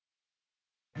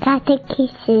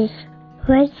Catechesis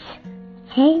was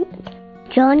St.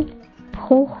 John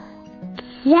Paul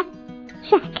II.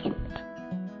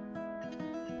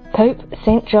 Pope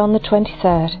St. John the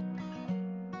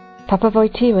 23rd. Papa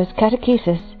Wojtyła's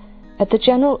Catechesis at the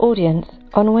General Audience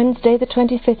on Wednesday the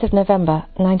 25th of November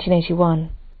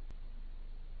 1981.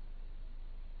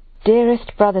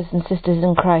 Dearest brothers and sisters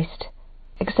in Christ,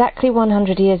 exactly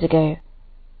 100 years ago,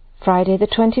 Friday the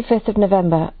 25th of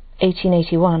November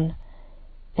 1881,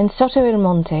 in Sotto il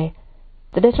Monte,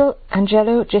 the little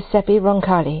Angelo Giuseppe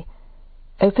Roncalli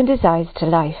opened his eyes to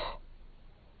life.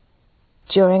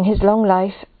 During his long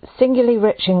life, singularly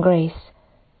rich in grace,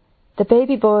 the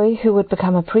baby boy who would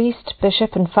become a priest,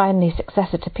 bishop, and finally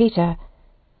successor to Peter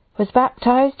was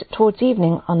baptized towards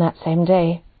evening on that same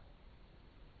day.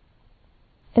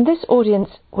 In this audience,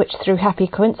 which through happy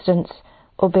coincidence,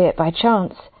 albeit by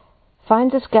chance,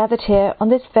 finds us gathered here on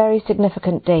this very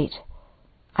significant date,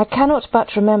 I cannot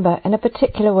but remember in a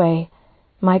particular way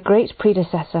my great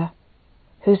predecessor,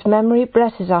 whose memory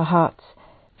blesses our hearts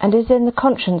and is in the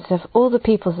conscience of all the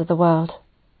peoples of the world.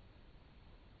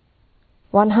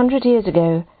 100 years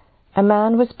ago, a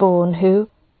man was born who,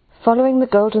 following the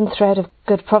golden thread of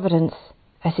good providence,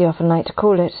 as he often liked to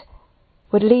call it,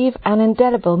 would leave an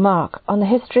indelible mark on the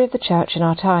history of the Church in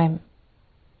our time.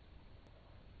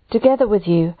 Together with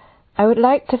you, I would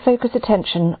like to focus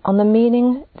attention on the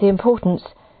meaning, the importance,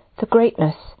 the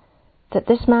greatness that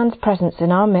this man's presence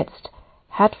in our midst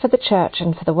had for the Church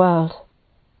and for the world.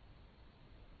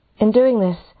 In doing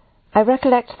this, I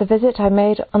recollect the visit I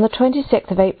made on the 26th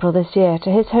of April this year to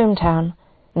his hometown,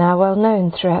 now well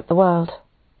known throughout the world.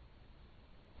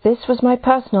 This was my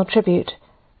personal tribute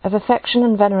of affection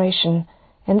and veneration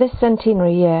in this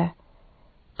centenary year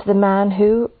to the man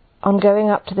who, on going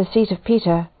up to the seat of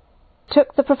Peter,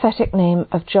 took the prophetic name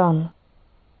of John,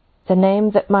 the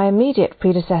name that my immediate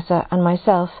predecessor and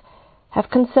myself have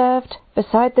conserved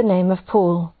beside the name of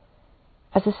Paul,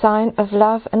 as a sign of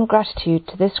love and gratitude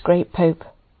to this great Pope.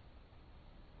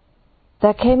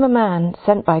 There came a man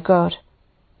sent by God,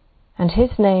 and his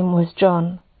name was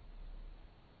John.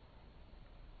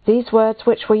 These words,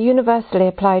 which were universally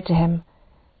applied to him,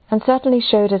 and certainly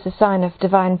showed as a sign of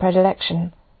divine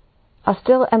predilection, are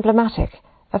still emblematic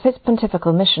of his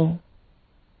pontifical mission.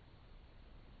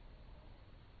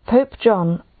 Pope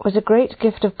John was a great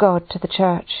gift of God to the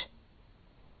Church,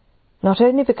 not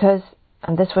only because,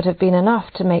 and this would have been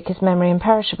enough to make his memory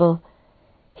imperishable,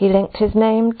 he linked his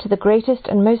name to the greatest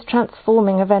and most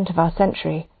transforming event of our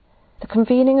century, the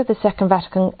convening of the Second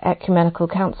Vatican Ecumenical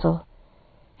Council,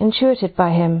 intuited by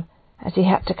him, as he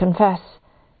had to confess,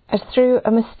 as through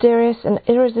a mysterious and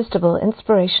irresistible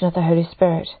inspiration of the Holy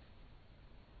Spirit.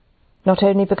 Not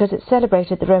only because it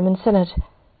celebrated the Roman Synod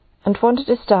and wanted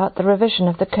to start the revision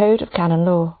of the Code of Canon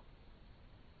Law.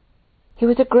 He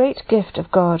was a great gift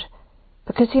of God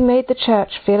because he made the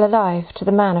Church feel alive to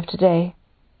the man of today.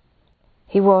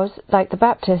 He was, like the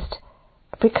Baptist,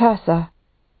 a precursor.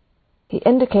 He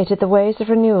indicated the ways of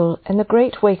renewal in the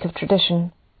great wake of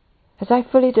tradition, as I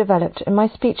fully developed in my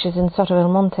speeches in Sotto il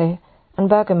Monte and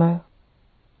Bergamo.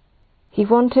 He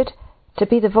wanted to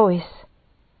be the voice,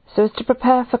 so as to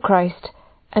prepare for Christ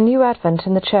a new advent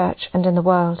in the Church and in the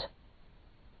world.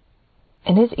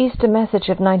 In his Easter message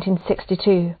of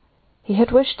 1962, he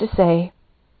had wished to say,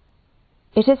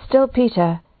 "It is still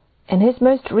Peter, in his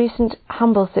most recent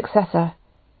humble successor,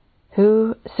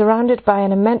 who, surrounded by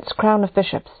an immense crown of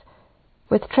bishops,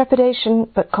 with trepidation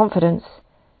but confidence,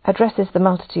 addresses the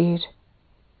multitude.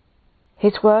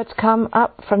 His words come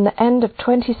up from the end of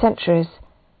 20 centuries,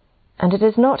 and it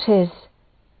is not his,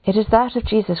 it is that of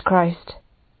Jesus Christ,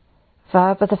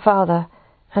 Verb of the Father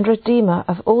and Redeemer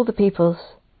of all the peoples.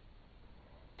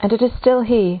 And it is still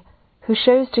he who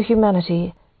shows to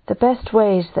humanity the best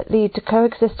ways that lead to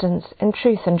coexistence in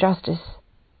truth and justice."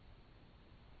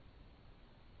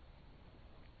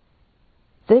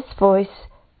 This voice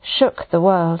shook the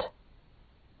world.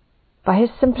 By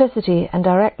his simplicity and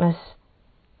directness,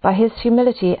 by his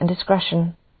humility and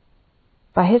discretion,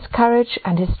 by his courage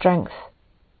and his strength.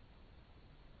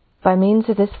 By means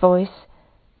of this voice,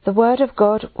 the word of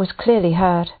God was clearly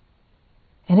heard,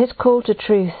 in his call to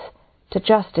truth, to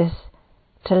justice,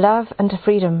 to love and to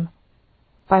freedom,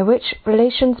 by which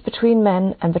relations between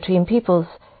men and between peoples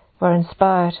were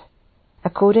inspired,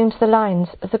 according to the lines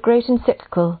of the great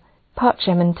encyclical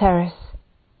Pacem in Terris.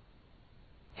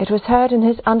 It was heard in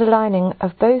his underlining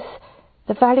of both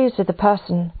the values of the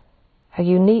person, a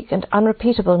unique and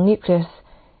unrepeatable nucleus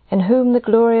in whom the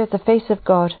glory of the face of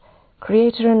God,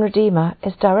 Creator and Redeemer,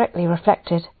 is directly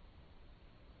reflected,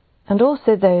 and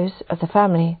also those of the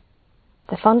family,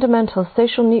 the fundamental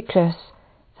social nucleus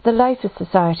for the life of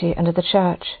society and of the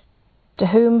Church, to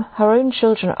whom her own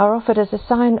children are offered as a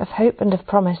sign of hope and of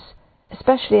promise,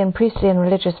 especially in priestly and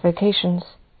religious vocations.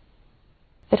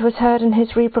 It was heard in his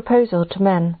reproposal to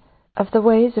men of the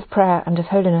ways of prayer and of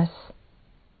holiness.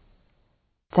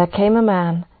 There came a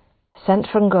man, sent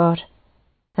from God,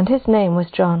 and his name was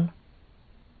John.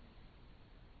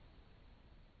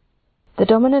 The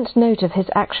dominant note of his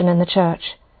action in the Church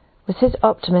was his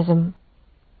optimism.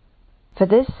 For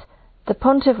this, the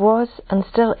Pontiff was, and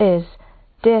still is,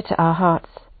 dear to our hearts.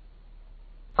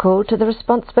 Called to the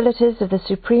responsibilities of the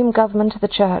supreme government of the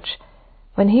Church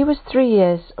when he was 3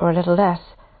 years, or a little less,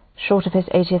 short of his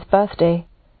 80th birthday,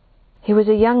 he was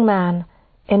a young man,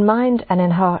 in mind and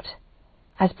in heart,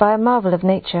 as by a marvel of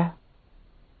nature.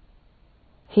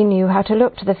 He knew how to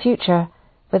look to the future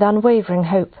with unwavering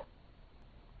hope.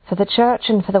 For the Church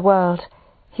and for the world,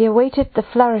 he awaited the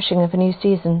flourishing of a new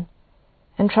season,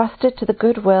 entrusted to the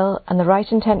good will and the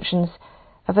right intentions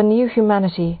of a new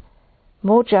humanity,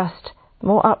 more just,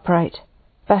 more upright,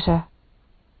 better.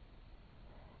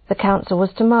 The council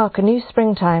was to mark a new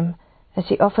springtime, as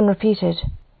he often repeated.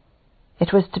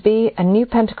 It was to be a new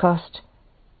Pentecost.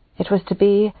 It was to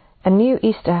be a new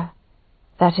Easter,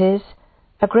 that is,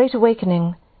 a great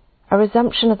awakening, a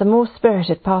resumption of the more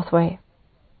spirited pathway.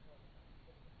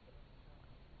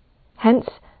 Hence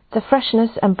the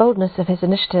freshness and boldness of his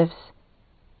initiatives.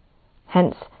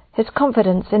 Hence his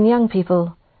confidence in young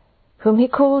people, whom he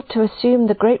called to assume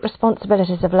the great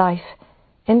responsibilities of life,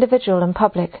 individual and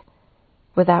public,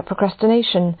 without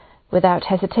procrastination, without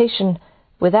hesitation,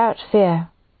 without fear.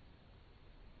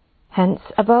 Hence,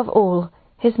 above all,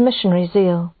 his missionary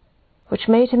zeal, which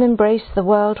made him embrace the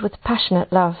world with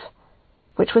passionate love,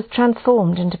 which was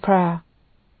transformed into prayer.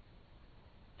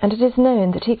 And it is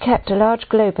known that he kept a large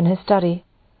globe in his study,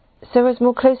 so as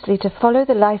more closely to follow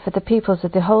the life of the peoples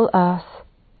of the whole earth,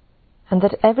 and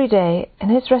that every day, in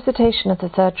his recitation of the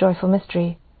third joyful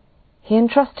mystery, he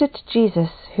entrusted to Jesus,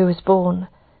 who was born,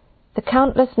 the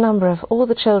countless number of all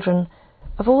the children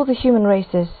of all the human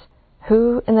races,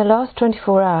 who, in the last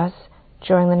 24 hours,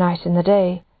 during the night and the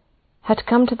day, had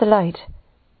come to the light,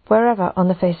 wherever on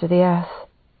the face of the earth.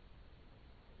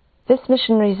 This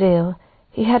missionary zeal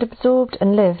he had absorbed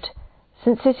and lived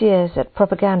since his years at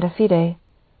Propaganda Fide,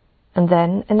 and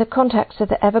then in the contacts of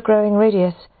the ever-growing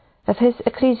radius of his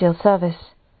ecclesial service,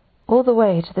 all the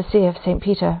way to the See of St.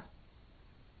 Peter.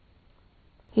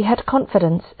 He had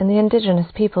confidence in the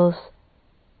indigenous peoples.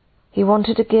 He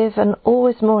wanted to give an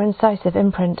always more incisive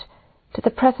imprint to the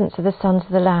presence of the sons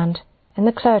of the land in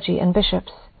the clergy and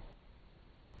bishops,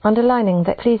 underlining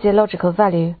the ecclesiological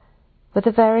value with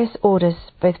the various orders,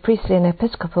 both priestly and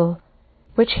episcopal,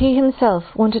 which he himself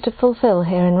wanted to fulfill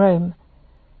here in Rome,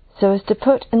 so as to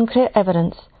put in clear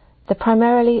evidence the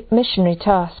primarily missionary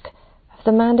task of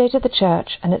the mandate of the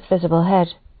Church and its visible head.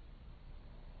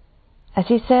 As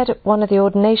he said at one of the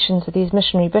ordinations of these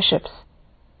missionary bishops,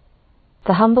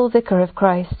 the humble vicar of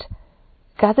Christ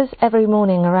gathers every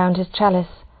morning around his chalice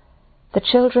the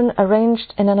children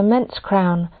arranged in an immense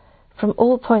crown from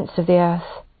all points of the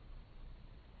earth.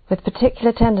 With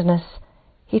particular tenderness,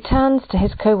 he turns to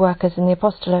his co-workers in the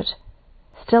apostolate,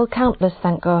 still countless,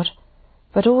 thank God,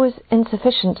 but always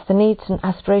insufficient to the needs and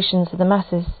aspirations of the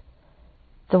masses,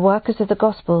 the workers of the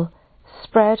gospel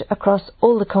spread across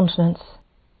all the continents.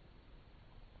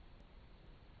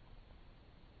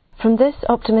 From this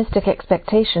optimistic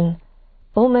expectation,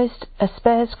 almost a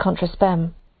spes contra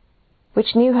spem,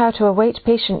 which knew how to await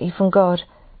patiently from God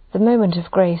the moment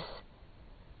of grace,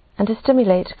 and to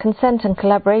stimulate consent and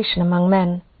collaboration among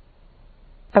men,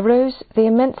 arose the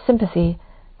immense sympathy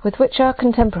with which our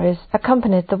contemporaries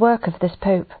accompanied the work of this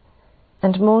Pope,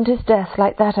 and mourned his death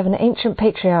like that of an ancient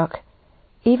patriarch,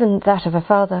 even that of a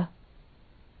father.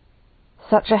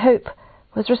 Such a hope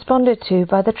was responded to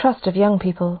by the trust of young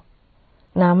people,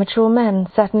 now mature men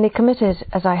certainly committed,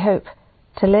 as I hope,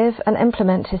 to live and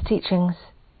implement his teachings,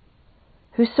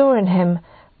 who saw in him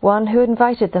one who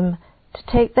invited them to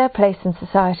take their place in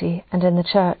society and in the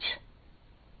Church.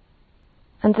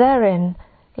 And therein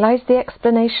lies the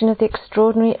explanation of the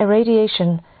extraordinary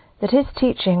irradiation that his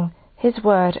teaching, his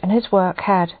word, and his work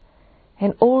had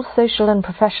in all social and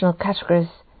professional categories,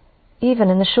 even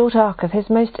in the short arc of his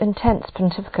most intense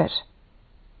pontificate.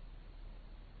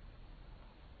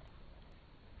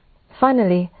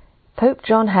 Finally, Pope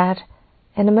John had,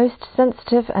 in a most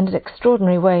sensitive and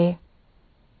extraordinary way,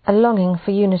 a longing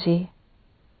for unity.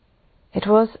 It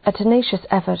was a tenacious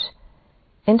effort,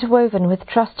 interwoven with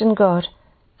trust in God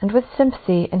and with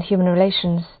sympathy in human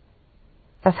relations,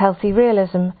 of healthy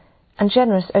realism and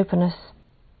generous openness.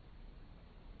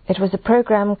 It was a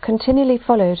programme continually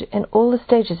followed in all the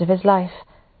stages of his life,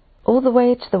 all the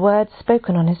way to the words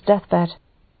spoken on his deathbed.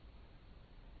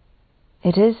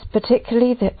 It is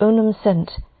particularly the unum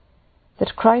sint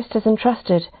that Christ has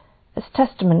entrusted as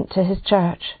testament to his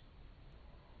Church.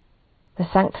 The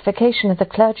sanctification of the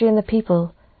clergy and the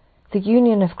people, the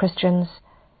union of Christians,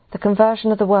 the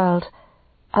conversion of the world,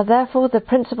 are therefore the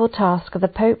principal task of the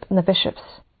Pope and the bishops.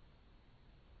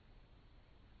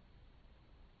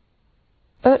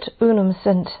 Ut unum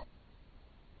sint.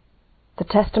 The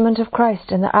testament of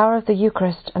Christ in the hour of the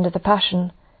Eucharist and of the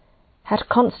Passion had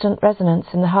constant resonance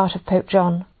in the heart of Pope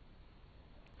John.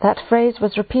 That phrase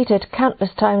was repeated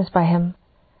countless times by him,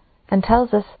 and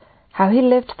tells us how he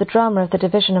lived the drama of the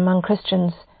division among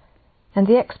Christians, and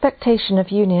the expectation of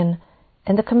union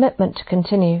in the commitment to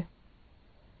continue.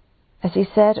 As he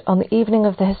said on the evening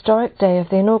of the historic day of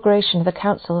the inauguration of the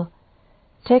Council,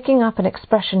 taking up an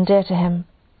expression dear to him,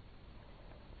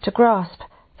 to grasp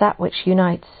that which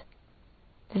unites,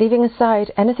 leaving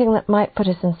aside anything that might put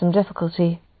us in some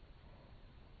difficulty.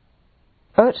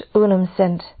 Ut unum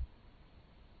sint.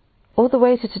 All the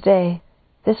way to today,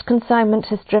 this consignment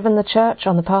has driven the Church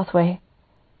on the pathway,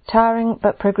 tiring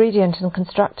but progredient and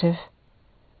constructive,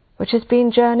 which has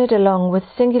been journeyed along with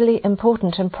singularly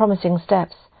important and promising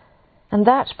steps, and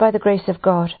that, by the grace of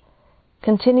God,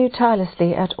 continue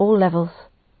tirelessly at all levels.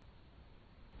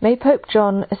 May Pope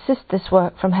John assist this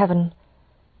work from heaven,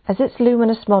 as its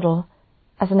luminous model,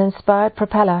 as an inspired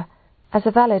propeller, as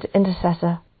a valid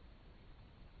intercessor.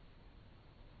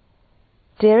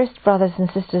 Dearest brothers and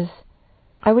sisters,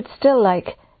 I would still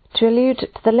like to allude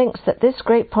to the links that this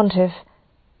great pontiff,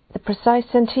 the precise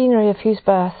centenary of whose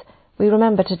birth we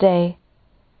remember today,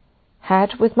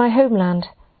 had with my homeland,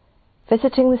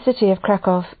 visiting the city of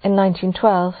Krakow in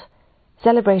 1912,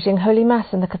 celebrating Holy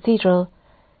Mass in the cathedral,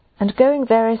 and going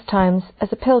various times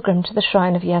as a pilgrim to the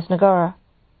shrine of Jasna Gora.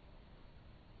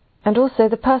 And also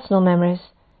the personal memories,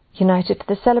 united to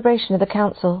the celebration of the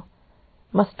Council,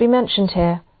 must be mentioned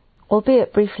here,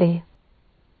 albeit briefly.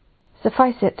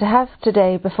 Suffice it to have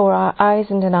today before our eyes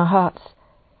and in our hearts,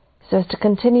 so as to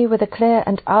continue with a clear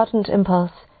and ardent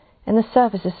impulse in the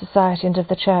service of society and of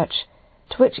the Church,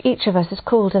 to which each of us is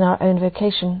called in our own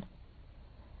vocation.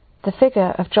 The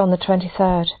figure of John the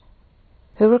 23rd,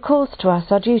 who recalls to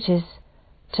us our duties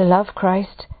to love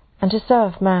Christ and to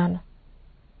serve man.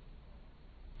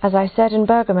 As I said in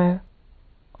Bergamo,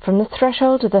 from the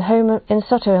threshold of the home in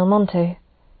Sotto il Monte,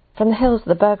 from the hills of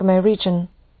the Bergamo region,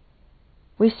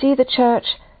 we see the Church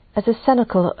as a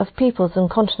cenacle of peoples and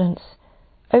continents,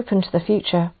 open to the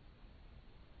future.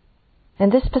 In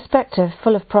this perspective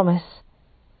full of promise,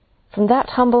 from that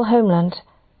humble homeland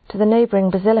to the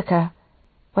neighbouring basilica,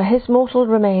 where his mortal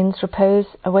remains repose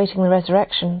awaiting the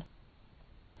resurrection,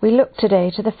 we look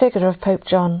today to the figure of Pope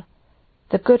John,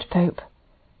 the good Pope,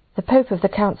 the Pope of the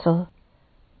Council,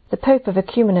 the Pope of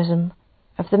ecumenism,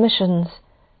 of the missions,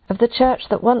 of the Church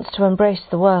that wants to embrace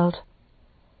the world,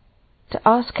 to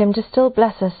ask him to still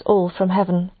bless us all from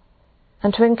heaven,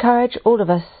 and to encourage all of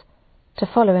us to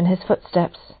follow in his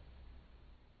footsteps.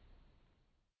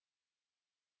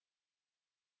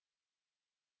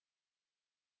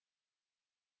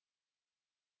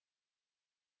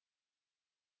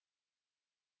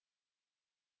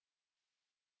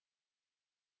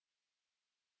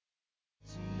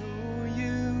 To know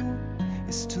you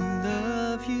is to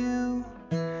love you.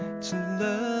 To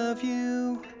love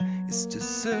you is to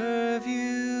serve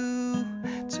you.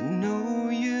 To know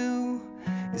you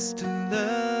is to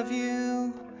love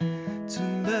you. To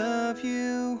love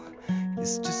you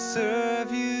is to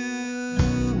serve you.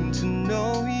 To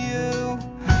know you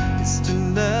is to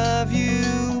love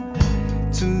you.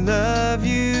 To love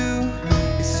you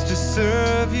is to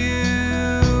serve you.